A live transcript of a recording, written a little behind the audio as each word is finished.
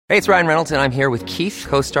Hey, it's Ryan Reynolds, and I'm here with Keith,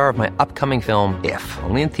 co-star of my upcoming film, If,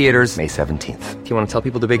 only in theaters May 17th. Do you want to tell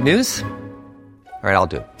people the big news? All right, I'll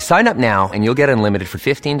do it. Sign up now and you'll get unlimited for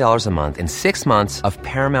 $15 a month and 6 months of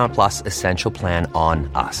Paramount Plus Essential Plan on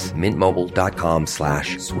us.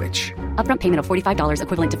 MintMobile.com/switch. Upfront payment of $45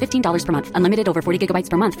 equivalent to $15 per month. Unlimited over 40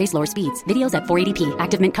 gigabytes per month. Face lower speeds. Videos at 480p.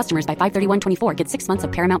 Active Mint customers by 531.24 get 6 months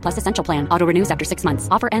of Paramount Plus Essential Plan. Auto renews after 6 months.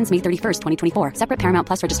 Offer ends May 31st, 2024. Separate Paramount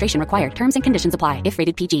Plus registration required. Terms and conditions apply if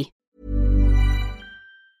rated PG.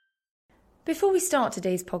 Before we start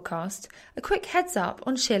today's podcast, a quick heads up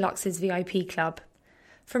on SheerLuxe's VIP Club.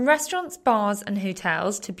 From restaurants, bars and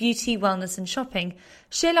hotels to beauty, wellness and shopping,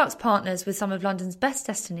 SheerLuxe partners with some of London's best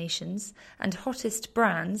destinations and hottest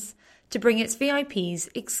brands to bring its VIPs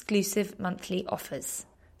exclusive monthly offers.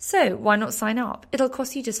 So why not sign up? It'll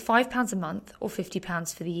cost you just £5 a month or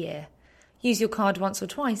 £50 for the year. Use your card once or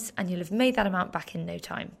twice and you'll have made that amount back in no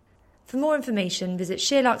time. For more information, visit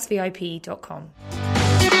SheerLuxeVIP.com.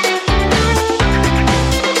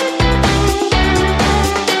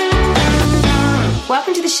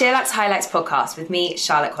 Welcome to the SheerLuxe Highlights podcast with me,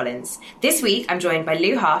 Charlotte Collins. This week, I'm joined by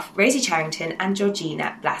Lou Huff, Rosie Charrington and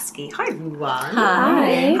Georgina Blasky. Hi, everyone.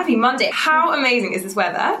 Hi. Happy Monday. How amazing is this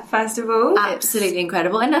weather, first of all? Absolutely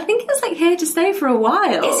incredible. And I think it's like here to stay for a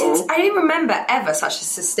while. I don't remember ever such a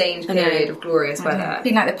sustained period of glorious weather. It's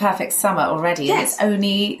been like the perfect summer already. Yes. And it's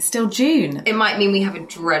only still June. It might mean we have a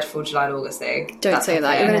dreadful July and August, though. Don't say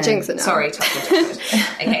that. You're going to jinx it now. Sorry, touch wood.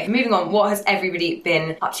 Okay, moving on. What has everybody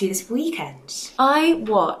been up to this weekend? I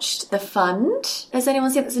watched The Fund. Has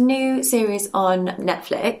anyone seen? There's a new series on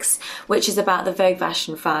Netflix, which is about the Vogue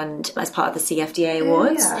Fashion Fund as part of the CFDA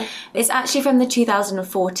Awards. Yeah. It's actually from the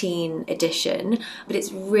 2014 edition, but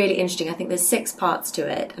it's really interesting. I think there's 6 parts to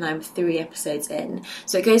it, and I'm 3 episodes in.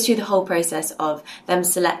 So it goes through the whole process of them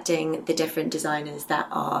selecting the different designers that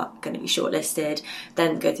are going to be shortlisted,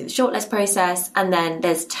 then go through the shortlist process, and then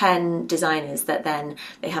there's 10 designers that then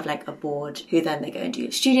they have like a board who then they go and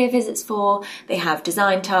do studio visits for. They have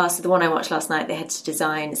design tasks. So the one I watched last night, they had to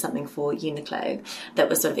design something for Uniqlo that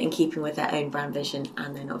was sort of in keeping with their own brand vision,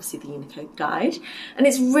 and then obviously the Uniqlo guide. And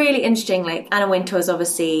it's really interesting. Like Anna Wintour is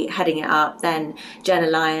obviously heading it up, then Jenna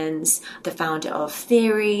Lyons, the founder of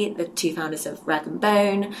Theory, the 2 founders of Rag &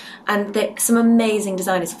 Bone, and some amazing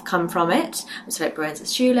designers have come from it. So like Lorenzo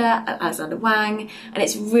Schuler, Alexander Wang, and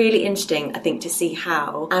it's really interesting, I think, to see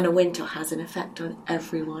how Anna Wintour has an effect on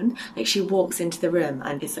everyone. Like she walks into the room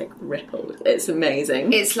and it's like rippled. It's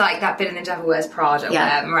amazing. It's like that bit in The Devil Wears Prada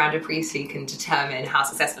where Miranda Priestly can determine how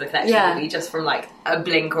successful a collection will be just from like a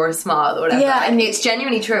blink or a smile or whatever. Yeah, and it's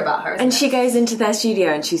genuinely true about her. And she goes into their studio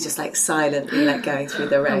and she's just like silently like going through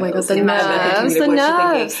the rows. Oh my god, the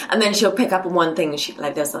nerves. And then she'll pick up on one thing and she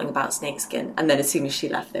like there's something about snakeskin, and then as soon as she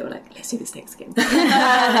left they were like, let's do the snakeskin.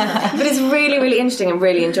 But it's really, really interesting. I'm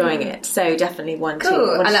really enjoying it. So definitely one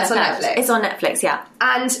and that's on Netflix. It's on Netflix, yeah.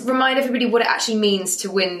 And remind everybody what it actually means to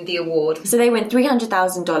win the award. So they win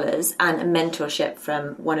 $300,000 and a mentorship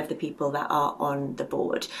from one of the people that are on the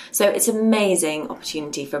board. So it's an amazing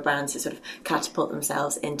opportunity for brands to sort of catapult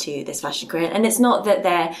themselves into this fashion career. And it's not that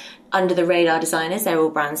they're under the radar designers, they're all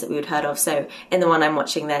brands that we would heard of. So in the one I'm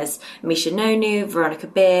watching, there's Misha Nonu, Veronica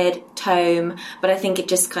Beard, Tome, but I think it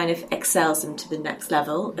just kind of excels them to the next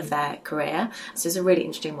level of their career. So it's a really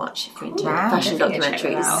interesting watch if you're into fashion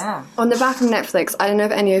documentaries. Yeah. On the back of Netflix, I don't know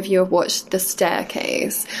if any of you have watched The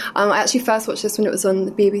Staircase. I actually first watched this when it was on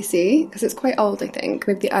the BBC, because it's quite old, I think,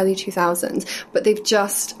 maybe the early 2000s, but they've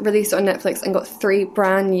just released it on Netflix and got 3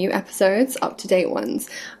 brand new episodes, up-to-date ones.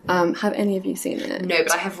 Have any of you seen it? No,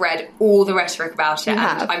 but I have read all the rhetoric about it and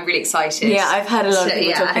I'm really excited. Yeah, I've heard a lot of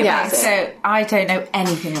people talking about it. So I don't know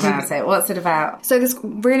anything about it. What's it about? So this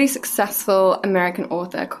really successful American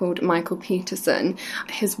author called Michael Peterson,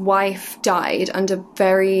 his wife died under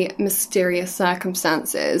very mysterious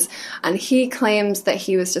circumstances, and he claims that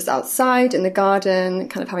he was just outside in the garden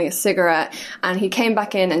kind of having a cigarette, and he came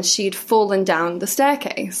back in and she'd fallen down the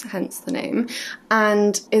staircase, hence the name,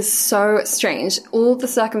 and is so strange. All the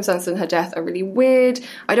circumstances in her death are really weird.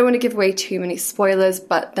 I don't want to give away too many spoilers,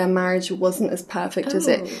 but their marriage wasn't as perfect as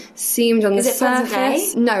it seemed on the surface.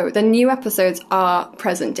 Present day? No, the new episodes are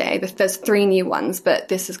present day. There's 3 new ones, but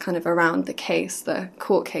this is kind of around the case, the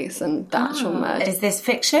court case and the actual murder. Is this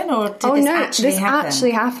fiction or did this actually happen? This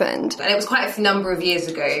actually happened. And it was quite a number of years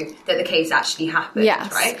ago that the case actually happened,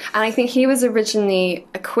 yes. Right? And I think he was originally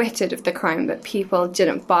acquitted of the crime, but people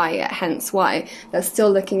didn't buy it, hence why They're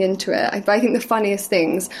still looking into it. But I think the funniest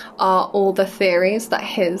things are all the theories that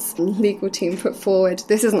his legal team put forward.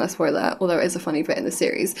 This isn't a spoiler, although it is a funny bit in the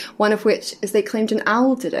series. One of which is they claimed an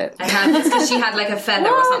owl did it. I heard this because she had like a feather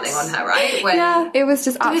or something on her, right? Yeah, it was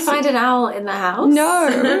just Did we find an owl in the house?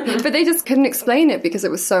 No, but they just couldn't explain it because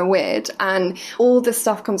it was so weird. And all this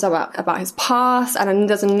stuff comes about his past, and then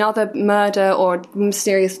there's another murder or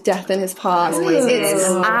mysterious death in his past. It's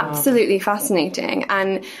absolutely fascinating.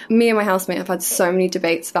 And me and my housemate have had so many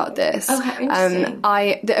debates about this. Okay, interesting.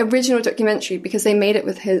 The original documentary, because they made it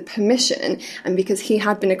with his permission and because he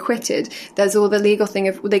had been acquitted, there's all the legal thing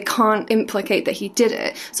of they can't implicate that he did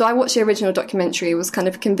it. So I watched the original documentary, was kind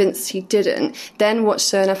of convinced he didn't, then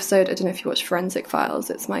watched an episode, I don't know if you watch Forensic Files,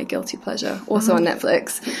 it's my guilty pleasure, also on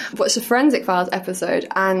Netflix. Watched the Forensic Files episode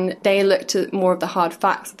and they looked at more of the hard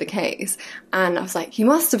facts of the case, and I was like, he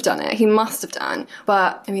must have done it, he must have done.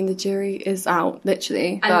 But I mean, the jury is out,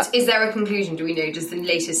 literally. And is there a conclusion? Do we know, does the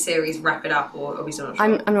latest series wrap it up, or are we still not sure?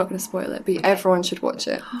 I'm not going to spoil it, but everyone should watch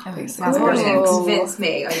it. Convince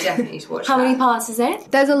me, I definitely need to watch How many parts is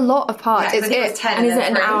it? There's a lot of parts. Yeah, it's 10 and is it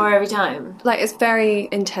an hour every time? Like, it's very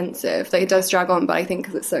intensive. Like, it does drag on, but I think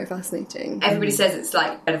because it's so fascinating. Everybody says it's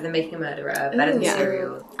like better than Making a Murderer, better than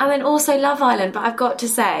Serial. And then also Love Island, but I've got to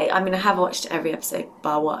say, I mean, I have watched every episode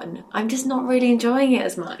bar one. I'm just not really enjoying it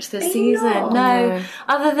as much this season. No.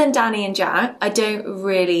 Other than Danny and Jack, I don't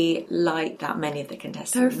really like that many of the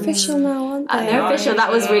contestants. They're official now, aren't they? They're official.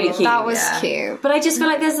 That was really cute. That was cute. But I just feel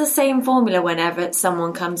like there's the same formula whenever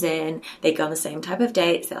someone comes in, they go on the same type of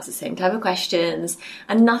dates, they ask the same type of questions,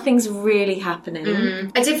 and nothing's really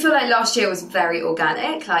happening. I did feel like last year was very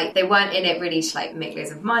organic. Like, they weren't in it really to like make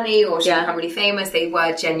loads of money or to become really famous. They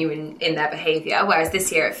were genuine in their behaviour. Whereas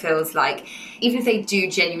this year it feels like, even if they do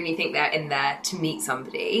genuinely think they're in there to meet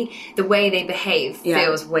somebody, the way they behave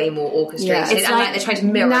feels way more orchestrated. It's like they're trying to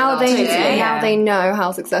mirror now last year. Now they know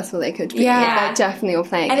how successful they could be. They're definitely all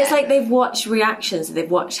playing and it. it's like they've watched reactions, they've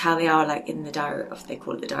watched how they are like in the diary, or they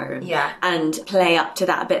call it the diary room, and play up to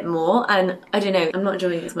that a bit more. And I don't know, I'm not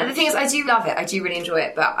enjoying it as much. And the thing is, I do love it, I do really enjoy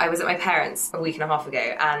it, but I was at my parents' a week and a half ago,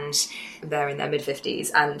 and they're in their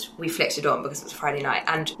mid-50s, and we flicked it on because it was a Friday night,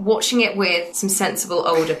 and watching it with some sensible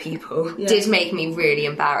older people did make me really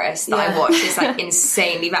embarrassed that I watched this like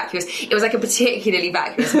insanely vacuous. It was like a particularly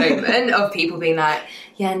vacuous moment of people being like,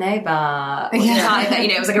 yeah, no, but you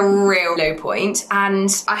know, it was like a real low point,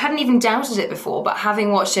 and I hadn't even doubted it before, but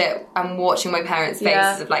having watched it and watching my parents'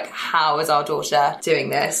 faces of like, how is our daughter doing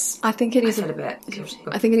this? I think it is a bit guilty.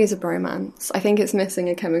 I think it needs a bromance. I think it's missing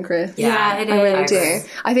a Kim and Chris. Yeah, it is. I really do.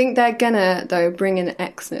 I think they're gonna though bring in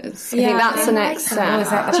exes. I think that's the next step.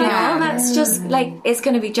 That's just like, it's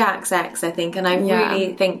going to be Jack's ex, I think, and I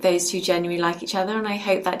really think those two genuinely like each other, and I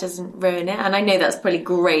hope that doesn't ruin it. And I know that's probably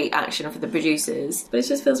great action for the producers, but it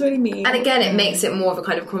just feels really mean. And again, it makes it more of a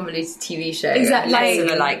kind of convoluted TV show. Exactly. Less of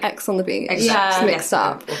a like Ex on the Beach. Exactly. Mixed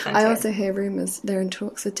up. I also hear rumours they're in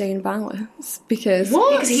talks with Dane Bowers because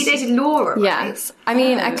because he dated Laura, right? Yes. I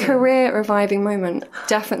mean, a career reviving moment,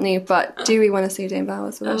 definitely, but do we want to see Dane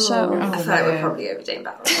Bowers with a show? I feel like we're probably over Dane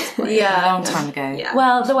Bowers. A long time ago. Yeah.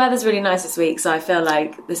 Well, the weather's really nice this week, so I feel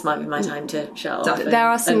like this might be my time to shut off. There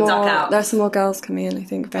are some more girls coming in, I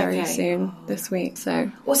think, very soon this week.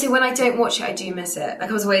 So also, when I don't watch it, I do miss it. Like,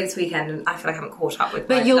 I was away this weekend and I feel like I haven't caught up with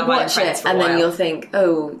but my you'll Love Island watch friends it for a and then while. you'll think,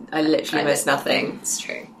 oh, I literally missed nothing. It's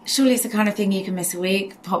true. Surely it's the kind of thing you can miss a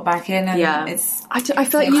week, pop back in, and it's... I feel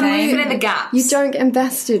like you fill in the gaps. You don't get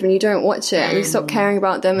invested when you don't watch it, and you stop caring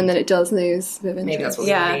about them, and then it does lose a bit of interest. Maybe that's what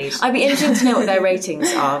we need. I'd be interested to know what their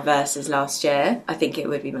ratings are versus last year. I think it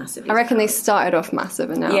would be massively. I reckon they started off massive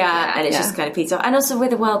and now... and it's just kind of petered off. And also with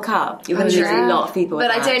the World Cup, you're going to lose a lot of people. But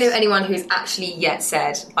I don't know anyone who's actually yet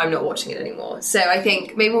said, I'm not watching it anymore. So I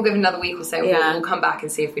think maybe we'll give it another week or so. We'll come back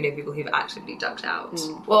and see if we know people who've actively ducked out.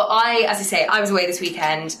 Well, as I say, I was away this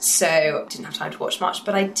weekend, so didn't have time to watch much,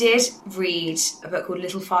 but I did read a book called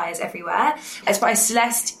Little Fires Everywhere. It's by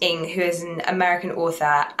Celeste Ng, who is an American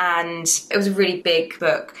author, and it was a really big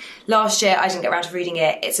book. Last year I didn't get around to reading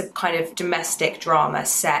it. It's a kind of domestic drama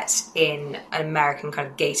set in an American kind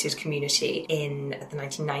of gated community in the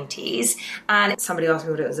 1990s, and somebody asked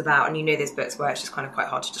me what it was about, and you know those books where it's just kind of quite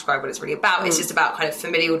hard to describe what it's really about. It's just about kind of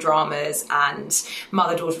familial dramas and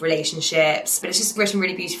mother-daughter relationships, but it's just written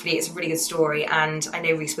really beautifully. It's a really good story, and I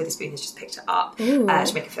know Reese Witherspoon has just picked it up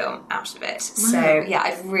to make a film out of it. So yeah,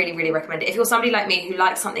 I'd really, really recommend it. If you're somebody like me who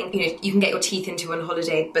likes something, you know, you can get your teeth into on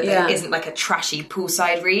holiday, but that isn't like a trashy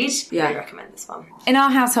poolside read, I really recommend this one. In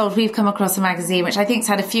our household, we've come across a magazine which I think's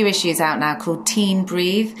had a few issues out now called Teen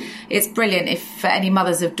Breathe. It's brilliant if for any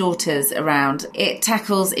mothers of daughters around. It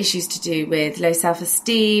tackles issues to do with low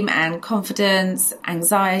self-esteem and confidence,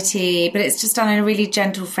 anxiety, but it's just done in a really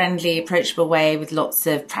gentle, friendly, approachable way with lots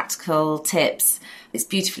of practical tips. It's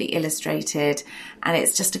beautifully illustrated, and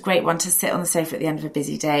it's just a great one to sit on the sofa at the end of a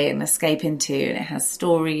busy day and escape into, and it has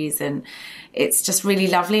stories, and it's just really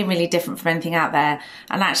lovely and really different from anything out there.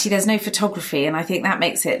 And actually there's no photography, and I think that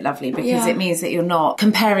makes it lovely because it means that you're not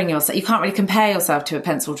comparing yourself. You can't really compare yourself to a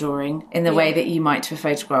pencil drawing in the way that you might to a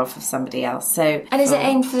photograph of somebody else. So, and is it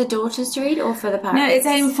aimed for the daughters to read or for the parents? No, it's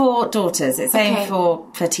aimed for daughters. It's aimed for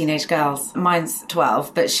teenage girls. Mine's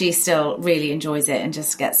 12, but she still really enjoys it and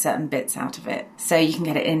just gets certain bits out of it. So you can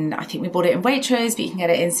get it in, I think we bought it in Waitrose, but you can get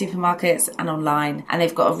it in supermarkets and online. And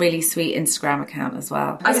they've got a really sweet Instagram account as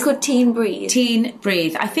well. It's called Teen Breathe. Teen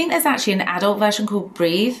Breathe. I think there's actually an adult version called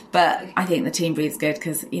Breathe, but I think the Teen Breathe's good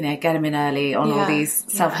because, you know, get them in early on all these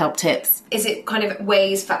self-help tips. Is it kind of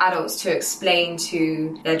ways for adults to explain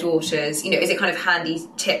to their daughters, you know, is it kind of handy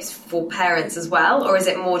tips for parents as well? Or is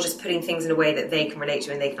it more just putting things in a way that they can relate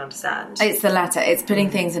to and they can understand? It's the latter. It's putting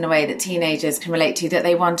things in a way that teenagers can relate to, that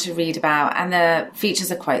they want to read about. And the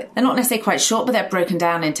features are they're not necessarily quite short, but they're broken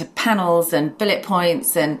down into panels and bullet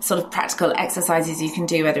points and sort of practical exercises you can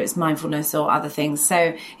do, whether it's mindfulness or other things.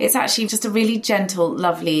 So it's actually just a really gentle,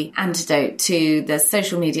 lovely antidote to the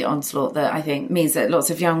social media onslaught that I think means that lots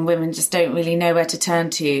of young women just don't really know where to turn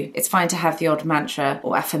to. It's fine to have the odd mantra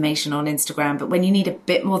or affirmation on Instagram, but when you need a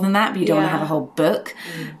bit more than that, but you don't want to have a whole book,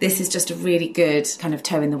 this is just a really good kind of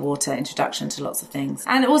toe in the water introduction to lots of things.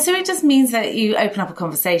 And also it just means that you open up a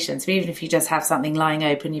conversation. So even if you just have something lying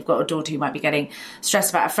open, you've got a daughter who might be getting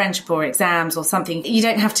stressed about a friendship or exams or something, you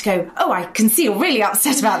don't have to go, oh, I can see you're really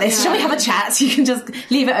upset about this. Shall we have a chat? So you can just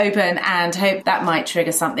leave it open and hope that might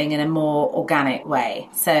trigger something in a more organic way.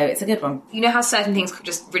 So it's a good one. You know how certain things could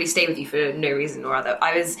just really stay with you for no reason or other?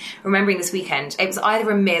 I was remembering this weekend, it was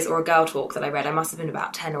either a Ms or a Girl Talk that I read. I must have been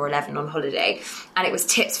about 10 or 11 on holiday. And it was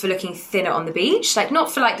tips for looking thinner on the beach. Like,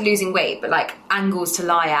 not for like losing weight, but like angles to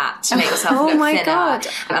lie at to make yourself look thinner. God.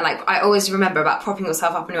 And like, I always remember about propping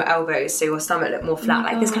yourself up on your elbows so your stomach looked more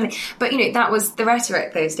flat, this kind of thing. But you know, that was the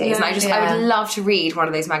rhetoric those days. And I would love to read one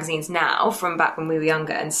of those magazines now from back when we were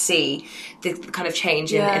younger and see the kind of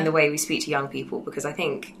change in the way we speak to young people, because I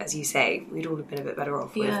think, as you say, we'd all have been a bit better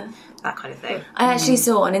off with that kind of thing. I actually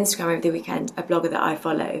saw on Instagram over the weekend a blogger that I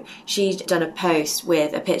follow. She'd done a post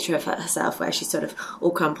with a picture of herself where she's sort of all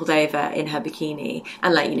crumpled over in her bikini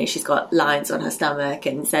and, like, you know, she's got lines on her stomach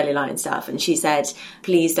and cellulite and stuff, and she said,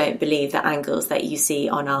 please don't believe the angles that you see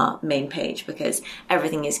on our main page, because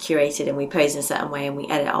everything is curated and we pose in a certain way and we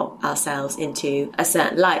edit ourselves into a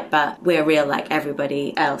certain light, but we're real like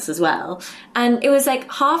everybody else as well. And it was like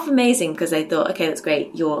half amazing because I thought, okay, that's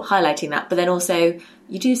great, you're highlighting that, but then also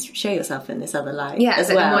you do show yourself in this other light as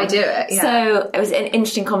well. Why do it? Yeah. So it was an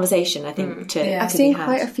interesting conversation, I think, I've seen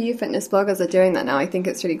quite a few fitness bloggers are doing that now. I think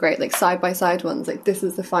it's really great, like side-by-side ones, like this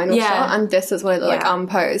is the final shot and this is what it looked like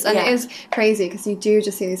unposed. And it is crazy because you do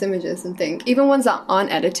just see these images and think, even ones that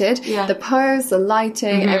aren't edited, the pose, the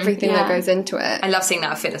lighting, everything that goes into it. I love seeing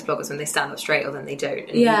that of fitness bloggers when they stand up straight or then they don't,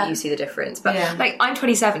 and you see the difference. But like, I'm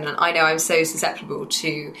 27 and I know I'm so susceptible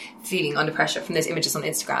to feeling under pressure from those images on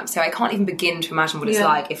Instagram, so I can't even begin to imagine what it's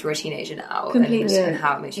like if you're a teenager now and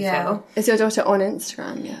how it makes you feel. Is your daughter on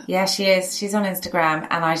Instagram? Yeah, she is. She's on Instagram,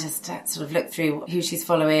 and I just sort of look through who she's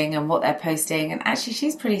following and what they're posting, and actually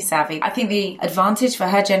she's pretty savvy. I think the advantage for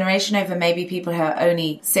her generation over maybe people who are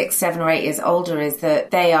only 6, 7 or 8 years older is that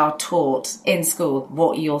they are taught in school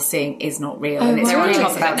what you're seeing is not real. And it's really on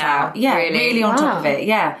top of it now. Yeah, really on top of it,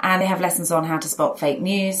 And they have lessons on how to spot fake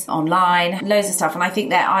news online, loads of stuff, and I think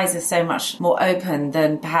their eyes are so much more open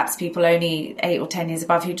than perhaps people only 8 or 10 years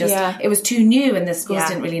above who just, it was too new and the schools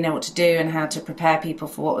didn't really know what to do and how to prepare people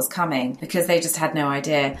for what was coming because they just had no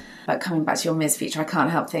idea. But coming back to your Ms feature, I can't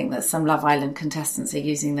help think that some Love Island contestants are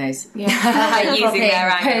using those using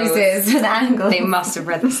their poses and angles. They must have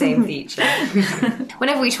read the same feature.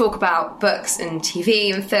 Whenever we talk about books and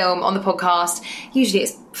TV and film on the podcast, usually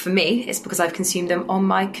for me, it's because I've consumed them on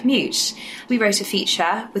my commute. We wrote a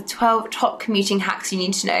feature with 12 top commuting hacks you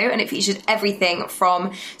need to know, and it featured everything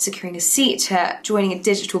from securing a seat to joining a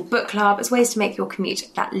digital book club as ways to make your commute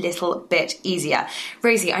that little bit easier.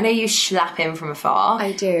 Rosie, I know you schlap in from afar.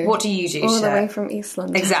 I do. What do you do all the way from East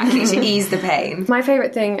London? Exactly, to ease the pain. My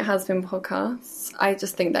favourite thing has been podcasts. Plus. I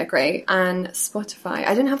just think they're great. And Spotify.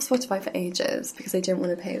 I didn't have Spotify for ages because I didn't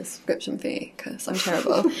want to pay the subscription fee because I'm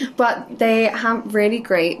terrible. But they have really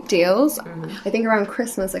great deals. I think around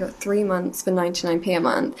Christmas I got 3 months for 99p a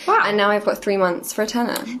month. Wow. And now I've got 3 months for a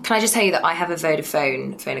tenner. Can I just tell you that I have a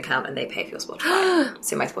Vodafone phone account and they pay for your Spotify.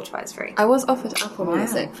 So my Spotify is free. I was offered Apple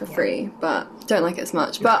Music for free, but don't like it as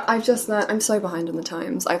much. But I've just learned, I'm so behind on the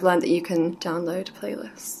times. I've learned that you can download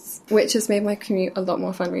playlists, which has made my commute a lot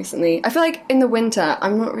more fun recently. I feel like in the winter,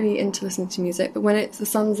 I'm not really into listening to music, but when the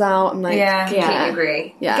sun's out, I'm like... I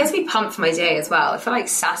agree. Yeah. It gets me pumped for my day as well. I feel like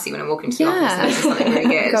sassy when I'm walking to the office and there's something really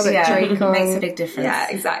good. Got a bit Drake on. Makes a big difference. Yeah,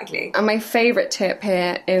 exactly. And my favourite tip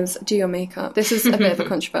here is do your makeup. This is a bit of a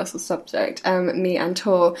controversial subject. Me and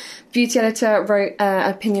Tor, beauty editor, wrote an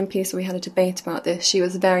opinion piece where we had a debate about this. She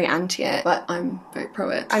was very anti it, but I'm very pro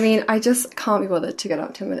it. I mean, I just can't be bothered to get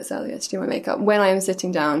up 10 minutes earlier to do my makeup when I am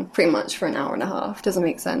sitting down pretty much for an hour and a half. Doesn't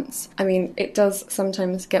make sense. I mean, it does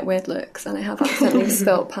sometimes get weird looks, and I have accidentally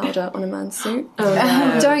spilt powder on a man's suit.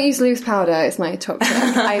 Don't use loose powder, is my top tip.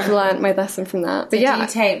 I've learned my lesson from that. But do you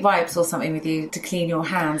take wipes or something with you to clean your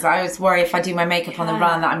hands? I always worry if I do my makeup on the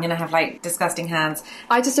run that I'm going to have like disgusting hands.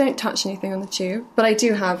 I just don't touch anything on the tube, but I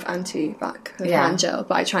do have anti-bac hand gel,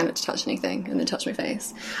 but I try not to touch anything and then touch my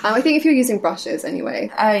face. I think if you're using brushes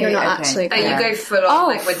anyway, you're not actually... you go full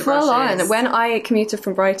on with the brushes. Full on. When I commuted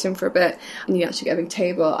from Brighton for a bit and you actually get a big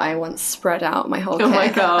table, I once spread out my whole kit. My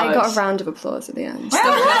God. I got a round of applause at the end.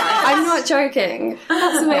 I'm not joking.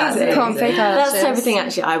 That's amazing. Can't fake That's the type of thing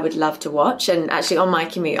actually I would love to watch. And actually on my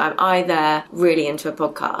commute, I'm either really into a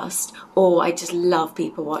podcast or I just love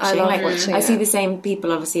people watching. I love watching I see the same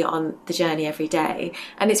people obviously on the journey every day,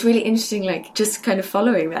 and it's really interesting, like just kind of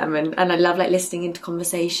following them, and I love like listening into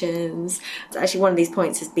conversations. Actually, one of these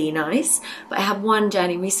points is be nice. But I had one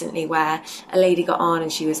journey recently where a lady got on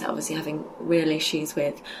and she was obviously having real issues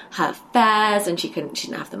with her fares, and she didn't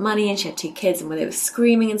have the money, and she had 2 kids, and when they were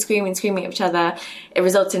screaming at each other, it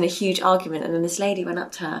resulted in a huge argument. And then this lady went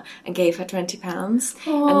up to her and gave her £20,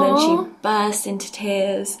 and then she burst into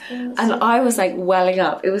tears. And I was like welling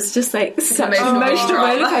up. It was just like such an emotional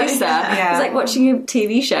roller coaster. It was like watching a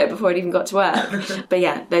TV show before it even got to work. But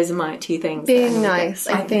yeah, those are my 2 things. Being nice,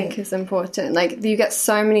 I think, is important. Like, you get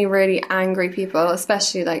so many really angry people,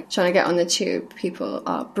 especially like trying to get on the tube. People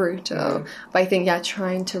are brutal. But I think,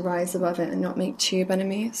 trying to rise above it and not make tube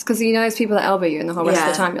enemies. Because you know those people that elbow you, and the whole rest of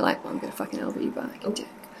the time you're like, well, I'm going to fucking elbow you back.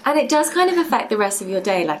 And it does kind of affect the rest of your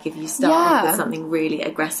day. Like if you start off with something really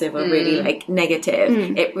aggressive or really like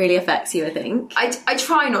negative, it really affects you, I think. I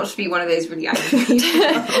try not to be one of those really angry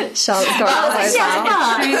people. Charlotte's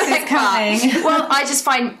got Truth is coming. Well, I just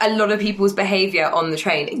find a lot of people's behaviour on the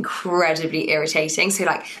train incredibly irritating. So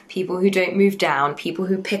like people who don't move down, people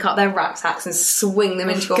who pick up their rucksacks and swing them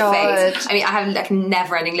into your face. I mean, I have like a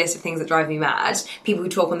never-ending list of things that drive me mad. People who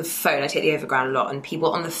talk on the phone. I take the overground a lot, and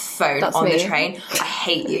people on the phone the train. I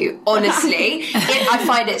hate you, honestly. I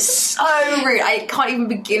find it so rude. I can't even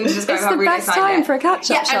begin to describe how rude I find it. It's the best time for a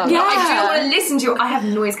catch-up, Charlotte. I do want to listen to it. I have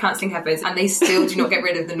noise-cancelling headphones, and they still do not get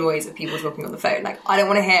rid of the noise of people talking on the phone. Like, I don't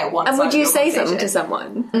want to hear one And side would you of the say conversation. something to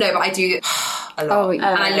someone? No, but I do a lot. And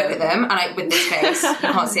I look at them, and with this face, you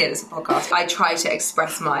can't see it as a podcast, I try to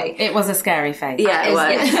express my... It was a scary face. Yeah, it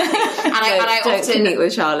was. And I often meet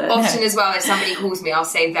with Charlotte. Often as well, if somebody calls me, I'll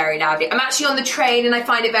say very loudly, I'm actually on the train, and I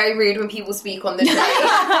find it very rude when people speak on the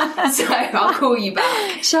train. So I'll call you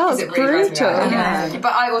back. Charlotte's really brutal.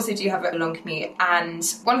 But I also do have a long commute, and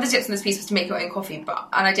one of the tips on this piece was to make your own coffee, and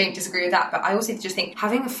I don't disagree with that, but I also just think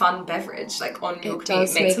having a fun beverage like on your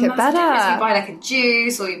commute makes a massive difference. You buy like a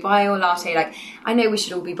juice or you buy your latte. Like, I know we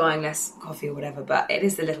should all be buying less coffee or whatever, but it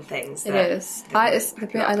is the little things. It is. It's the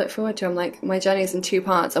bit I look forward to. I'm like, my journey is in 2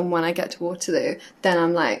 parts, and when I get to Waterloo, then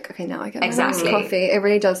I'm like, okay, now I get my nice coffee. It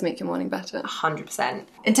really does make your morning better. 100%.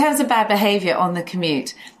 In terms of bad behaviour on the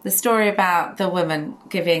commute, the story about the woman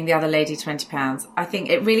giving the other lady £20, I think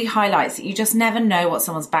it really highlights that you just never know what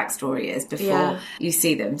someone's backstory is before you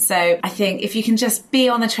see them. So I think if you can just be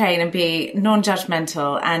on the train and be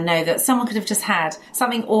non-judgmental and know that someone could have just had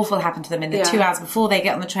something awful happen to them in the 2 hours before they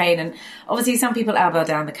get on the train, and obviously some people elbow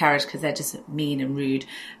down the carriage because they're just mean and rude,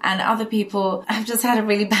 and other people have just had a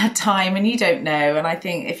really bad time and you don't know. And I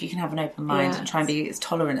think if you can have an open mind and try and be as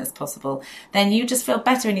tolerant as possible, then you just feel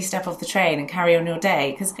better when you step off the train and carry on your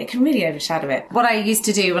day, because it can really overshadow it. What I used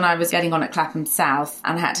to do when I was getting on at Clapham South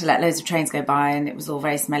and I had to let loads of trains go by and it was all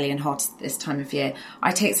very smelly and hot this time of year,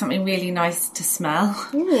 I take something really nice to smell.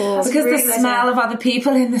 Ooh, because really the smell of other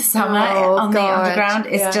people in the summer on the underground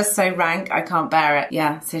is just so rank. I I can't bear it.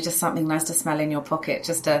 Yeah, so just something nice to smell in your pocket,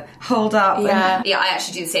 just to hold up. Yeah. Yeah, I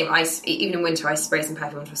actually do the same. Even in winter, I spray some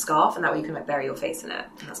perfume onto a scarf, and that way you can like bury your face in it,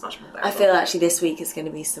 and that's much more bearable. I feel actually this week is going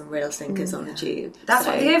to be some real stinkers on the tube. That's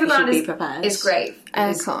what the overground is great.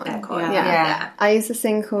 Aircon. Yeah. I use this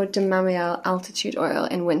thing called Demamiel Altitude Oil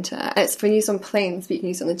in winter. It's for use on planes, but you can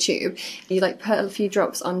use it on the tube. You like put a few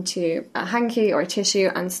drops onto a hanky or a tissue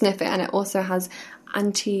and sniff it, and it also has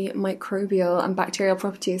antimicrobial and bacterial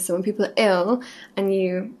properties, so when people are ill and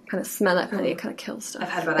you kind of smell it, it kind of kills stuff. I've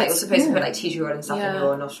heard about that. You're supposed to put like tea tree oil and stuff in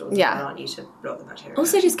your nostrils, aren't you, to block the bacteria?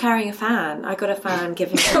 Also, just carrying a fan. I got a fan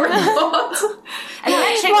given to me. An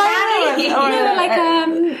electric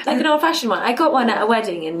fan? Like an old-fashioned one. I got one at a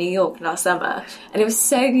wedding in New York last summer, and it was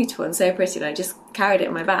so beautiful and so pretty, and I just carried it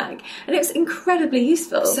in my bag, and it was incredibly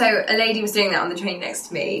useful. So a lady was doing that on the train next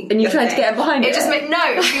to me, and you tried to get her behind it. It just meant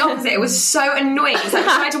no, it was the opposite. It was so annoying. It's like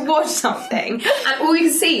trying to watch something, and all you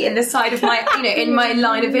could see in the side of my, in my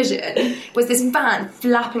line of vision was this van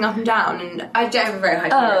flapping up and down. And I don't have a very high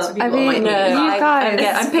tolerance for people.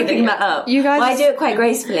 I'm picking that up. You guys, I do it quite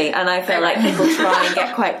gracefully, and I feel like people try and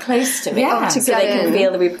get quite close to me, so they can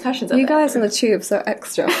feel the repercussions of it. You guys on the tube so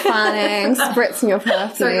extra fanning, spritzing your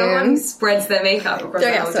perfume. So everyone spreads their makeup across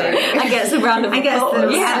the whole tube. I get a round of applause.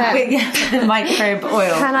 The microbe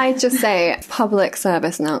oil. Can I just say, public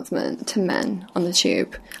service announcement to men on the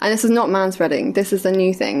tube, and this is not manspreading, this is the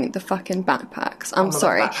new thing, the fucking backpacks. I'm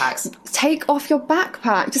sorry. Backpacks. Take off your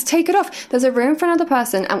backpack. Just take it off. There's a room for another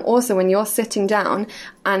person, and also when you're sitting down,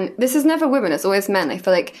 and this is never women, it's always men, I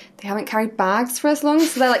feel like they haven't carried bags for as long,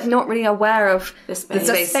 so they're like not really aware of the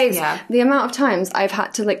space. Yeah. The amount of times I've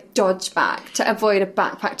had to like dodge back to avoid a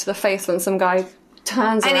backpack to the face when some guy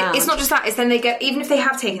turns around. And it's not just that, it's then they get, even if they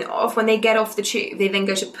have taken it off, when they get off the tube, they then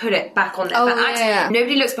go to put it back on their back. Yeah.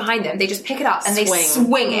 Nobody looks behind them, they just pick it up and they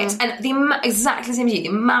swing it. And exactly the same as you, the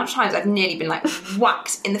amount of times I've nearly been like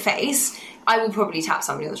whacked in the face, I will probably tap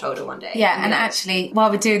somebody on the shoulder one day. Yeah, and actually, while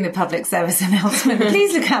we're doing the public service announcement,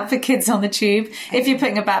 please look out for kids on the tube if you're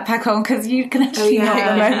putting a backpack on, because you can actually knock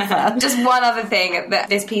them over. Just one other thing that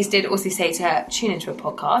this piece did also say to tune into a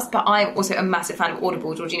podcast, but I'm also a massive fan of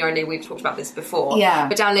Audible. Georgina, I know we've talked about this before. Yeah.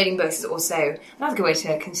 But downloading books is also another good way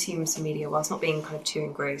to consume some media whilst not being kind of too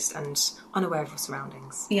engrossed and unaware of your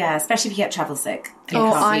surroundings. Yeah, especially if you get travel sick.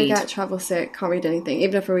 I get travel sick, can't read anything.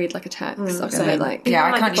 Even if I read like a text, I'll get like... Yeah,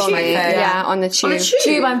 I can't use my phone. Yeah, on the tube. On the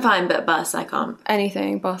tube I'm fine, but bus I can't.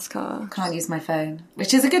 Anything, bus, car. Can't use my phone,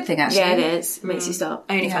 which is a good thing, actually. Yeah, it is. It makes you stop.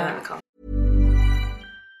 Only phone in the car.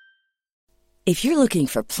 If you're looking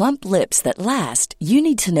for plump lips that last, you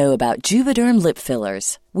need to know about Juvederm lip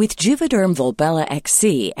fillers. With Juvederm Volbella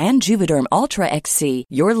XC and Juvederm Ultra XC,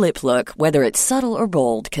 your lip look, whether it's subtle or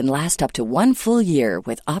bold, can last up to 1 full year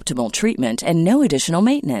with optimal treatment and no additional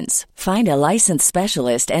maintenance. Find a licensed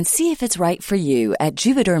specialist and see if it's right for you at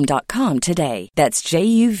Juvederm.com today. That's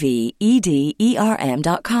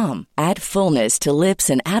JUVEDERM.com. Add fullness to lips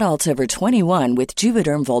in adults over 21 with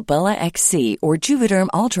Juvederm Volbella XC or Juvederm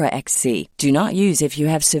Ultra XC. Do not use if you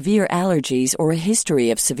have severe allergies or a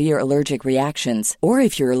history of severe allergic reactions, or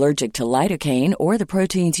if you're allergic to lidocaine or the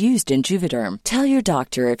proteins used in Juvederm. Tell your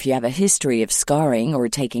doctor if you have a history of scarring or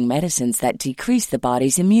taking medicines that decrease the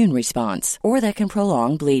body's immune response or that can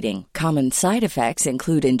prolong bleeding. Common side effects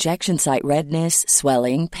include injection site redness,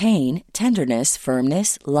 swelling, pain, tenderness,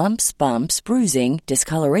 firmness, lumps, bumps, bruising,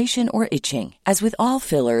 discoloration, or itching. As with all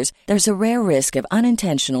fillers, there's a rare risk of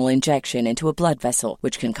unintentional injection into a blood vessel,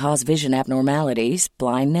 which can cause vision abnormalities,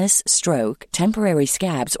 blindness, stroke, temporary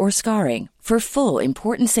scabs, or scarring. For full,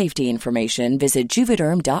 important safety information, visit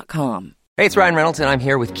Juvederm.com. Hey, it's Ryan Reynolds, and I'm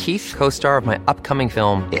here with Keith, co-star of my upcoming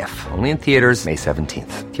film, If, only in theaters May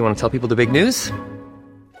 17th. Do you want to tell people the big news?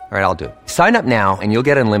 All right, I'll do it. Sign up now and you'll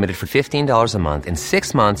get unlimited for $15 a month and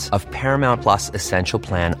 6 months of Paramount Plus Essential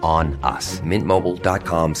Plan on us.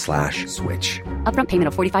 MintMobile.com/switch. Upfront payment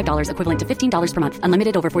of $45 equivalent to $15 per month.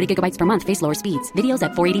 Unlimited over 40 gigabytes per month. Face lower speeds. Videos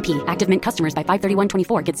at 480p. Active Mint customers by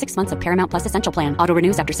 531.24 get 6 months of Paramount Plus Essential Plan. Auto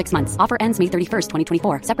renews after 6 months. Offer ends May 31st,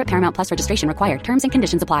 2024. Separate Paramount Plus registration required. Terms and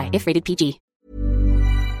conditions apply if rated PG.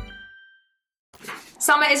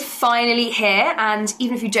 Summer is finally here, and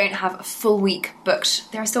even if you don't have a full week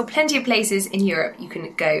booked, there are still plenty of places in Europe you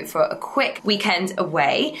can go for a quick weekend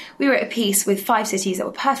away. We wrote a piece with 5 cities that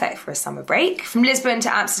were perfect for a summer break. From Lisbon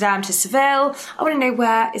to Amsterdam to Seville, I want to know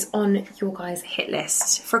where is on your guys' hit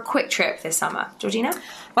list for a quick trip this summer. Georgina?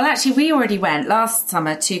 Well, actually, we already went last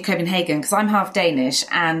summer to Copenhagen because I'm half Danish,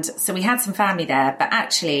 and so we had some family there, but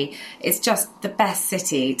actually it's just the best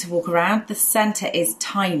city to walk around. The centre is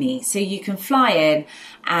tiny, so you can fly in,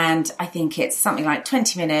 and I think it's something like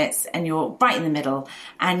 20 minutes and you're right in the middle,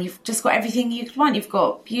 and you've just got everything you could want. You've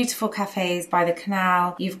got beautiful cafes by the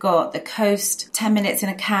canal, you've got the coast 10 minutes in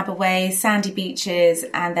a cab away, sandy beaches,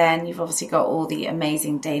 and then you've obviously got all the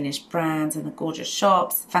amazing Danish brands and the gorgeous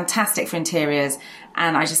shops. Fantastic for interiors.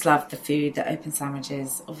 And I just love the food, the open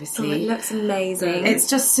sandwiches, obviously. Oh, it looks amazing. It's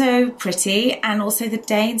just so pretty. And also the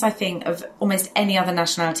Danes, I think, of almost any other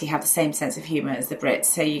nationality have the same sense of humour as the Brits.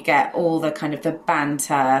 So you get all the kind of the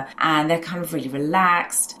banter, and they're kind of really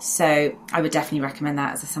relaxed. So I would definitely recommend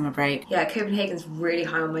that as a summer break. Yeah, Copenhagen's really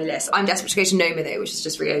high on my list. I'm desperate to go to Noma though, which has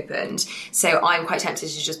just reopened. So I'm quite tempted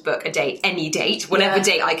to just book a date, any date, whatever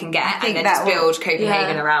date I can get, and then just build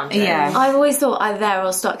Copenhagen around it. Yeah. I've always thought either there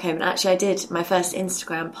or Stockholm, and actually I did my first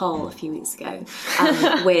Instagram poll a few weeks ago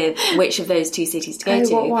with which of those two cities to go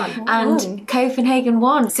to. What one? And Copenhagen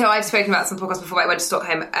won. So I've spoken about some podcasts before, but I went to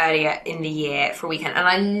Stockholm earlier in the year for a weekend, and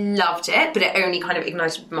I loved it, but it only kind of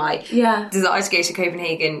ignited my desire to go to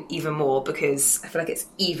Copenhagen even more, because I feel like it's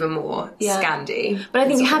even more Scandi. But I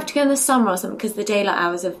think you have to go in the summer or something, because the daylight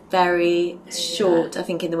hours are very short, I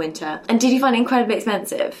think, in the winter. And did you find it incredibly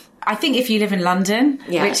expensive? I think if you live in London,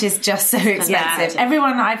 which is just so expensive,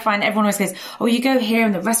 everyone always goes, oh, you go here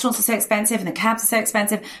and the restaurants are so expensive and the cabs are so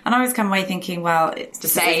expensive. And I always come away thinking, well, it's the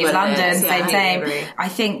same as London, same. I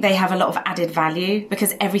think they have a lot of added value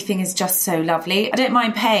because everything is just so lovely. I don't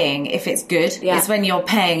mind paying if it's good. Yeah. It's when you're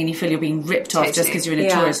paying and you feel you're being ripped off just because you're in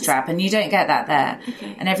a tourist trap, and you don't get that there.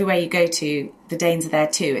 Okay. And everywhere you go to, the Danes are there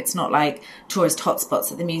too. It's not like tourist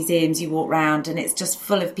hotspots at the museums. You walk round and it's just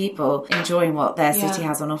full of people enjoying what their city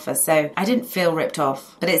has on offer. So I didn't feel ripped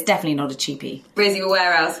off, but it's definitely not a cheapie. Rosie,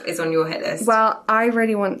 where else is on your hit list? Well, I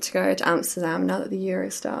really want to go to Amsterdam now that the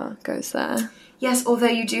Eurostar goes there. Yes, although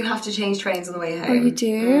you do have to change trains on the way home. Oh, you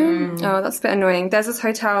do? Oh, that's a bit annoying. There's this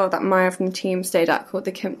hotel that Maya from the team stayed at called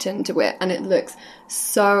the Kimpton De Witt, and it looks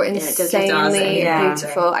so insanely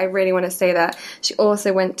beautiful. I really want to stay there. She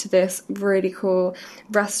also went to this really cool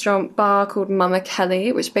restaurant bar called Mama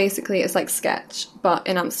Kelly, which basically is like Sketch, but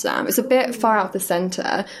in Amsterdam. It's a bit far out the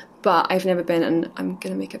centre, but I've never been, and I'm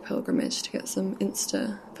going to make a pilgrimage to get some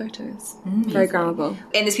Insta photos. Very grammable.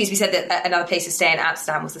 In this piece we said that another place to stay in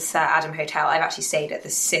Amsterdam was the Sir Adam Hotel. I've actually stayed at the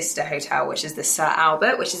sister hotel, which is the Sir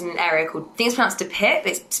Albert, which is in an area called, I think it's pronounced De Pijp,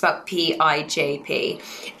 it's spelled P-I-J-P,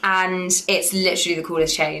 and it's literally the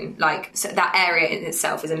coolest chain. Like, so that area in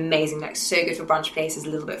itself is amazing, like so good for brunch places a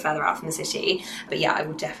little bit further out from the city. But yeah, I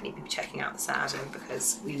will definitely be checking out the Sir Adam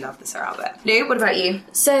because we love the Sir Albert. Lou, what about you?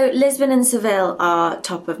 So Lisbon and Seville are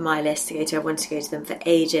top of my list to go to. I've wanted to go to them for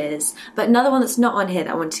ages. But another one that's not on here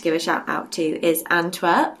that I want to give a shout out to is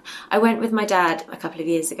Antwerp. I went with my dad a couple of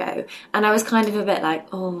years ago, and I was kind of a bit like,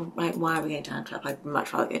 oh, like, why are we going to Antwerp? I'd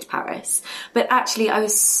much rather go to Paris. But actually, I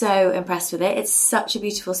was so impressed with it. It's such a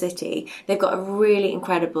beautiful city. They've got a really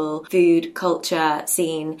incredible food culture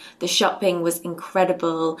scene. The shopping was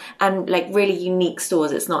incredible, and like really unique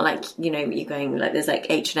stores. It's not like, you know, you're going like there's like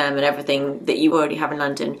H&M and everything that you already have in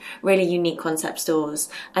London. Really unique concept stores,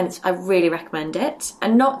 and I really recommend it,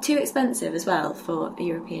 and not too expensive as well for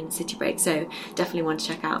a European city break, so definitely want to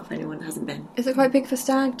check out if anyone hasn't been. Is it quite big for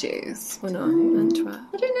stag do's or not in Antwerp?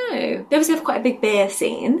 I don't know. They obviously have quite a big beer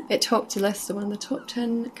scene. It topped a list of one of the top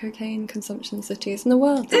 10 cocaine consumption cities in the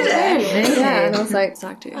world. Did it? Really? Yeah, and I was like,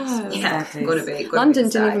 stag do's. Oh. Yeah, gotta be. London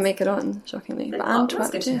didn't even make it on, shockingly, but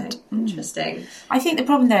Antwerp did. Interesting. I think the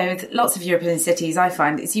problem though with lots of European cities, I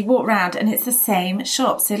find, is you walk around and it's the same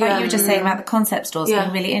shop. So like you were just saying about the concept stores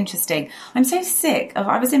being really interesting. I'm so sick of,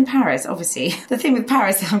 I was in Paris, obviously. The thing with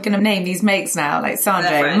Paris, I'm going to name these makes now, like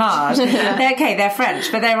Sandro, Marge. They're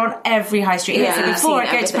French, but they're on every high street. Yeah, so before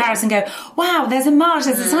I'd go to Paris and go, wow, there's a Marge,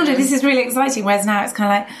 there's a Sandro, this is really exciting. Whereas now it's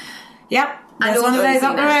kind of like, yep. There's one of those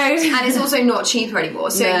up the road. And it's also not cheaper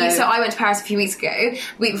anymore. So so I went to Paris a few weeks ago. The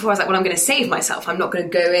week before I was like, well, I'm going to save myself. I'm not going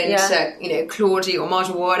to go into, you know, Claudie or Marge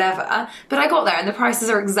or whatever. But I got there and the prices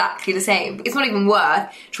are exactly the same. It's not even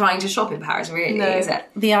worth trying to shop in Paris, really, is it?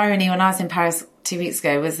 The irony when I was in Paris 2 weeks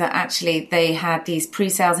ago was that actually they had these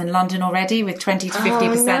pre-sales in London already with 20 to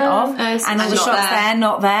 50% off, and all the shops there,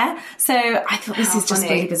 not there. So I thought this is just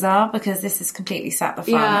really bizarre because this has completely sat the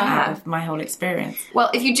fun out of my whole experience. Well,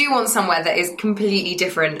 if you do want somewhere that is completely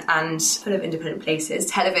different and full of independent places,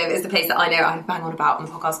 Tel Aviv is the place that I know I bang on about on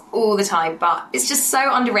the podcast all the time, but it's just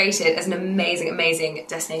so underrated as an amazing, amazing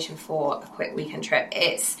destination for a quick weekend trip.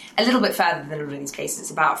 It's a little bit further than all of these places.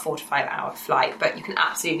 It's about a 4 to 5 hour flight, but you can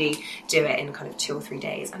absolutely do it in kind of of 2 or 3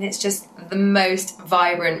 days, and it's just the most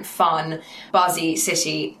vibrant, fun, buzzy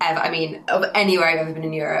city ever. I mean, of anywhere I've ever been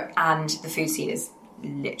in Europe, and the food scene is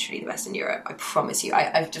literally the best in Europe. I promise you.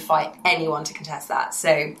 I defy anyone to contest that.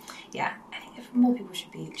 So, yeah, I think more people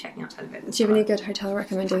should be checking out Tel Aviv. Do you have any good hotel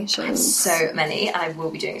recommendations? So many, and I will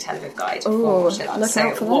be doing a Tel Aviv guide for Sheilac,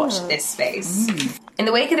 so watch this space. In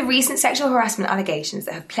the wake of the recent sexual harassment allegations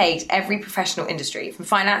that have plagued every professional industry, from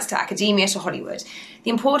finance to academia to Hollywood, the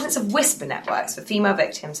importance of whisper networks for female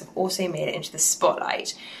victims have also made it into the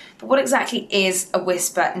spotlight. But what exactly is a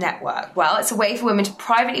whisper network? Well, it's a way for women to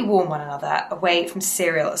privately warn one another away from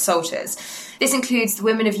serial assaulters. This includes the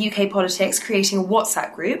Women of UK Politics creating a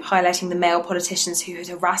WhatsApp group highlighting the male politicians who had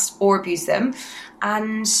harassed or abused them,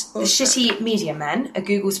 and the Shitty Media Men, a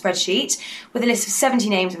Google spreadsheet with a list of 70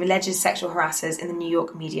 names of alleged sexual harassers in the New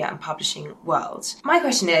York media and publishing world. My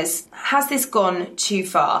question is, has this gone too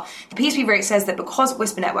far? The piece we wrote says that because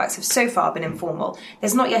whisper networks have so far been informal,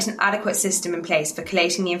 there's not yet an adequate system in place for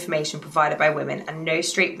collating the information provided by women and no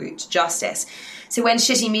straight route to justice. So when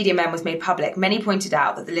Shitty Media Men was made public, many pointed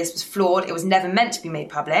out that the list was flawed, it was never meant to be made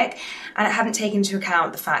public, and it hadn't taken into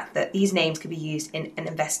account the fact that these names could be used in an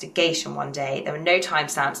investigation one day. There were no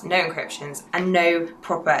timestamps, no encryptions, and no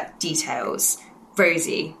proper details.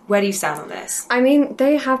 Rosie, where do you stand on this? I mean,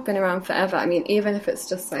 they have been around forever. I mean, even if it's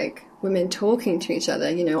just like women talking to each other,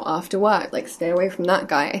 you know, after work, like stay away from that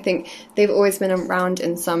guy. I think they've always been around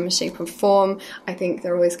in some shape or form. I think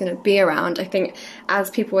they're always going to be around. I think, as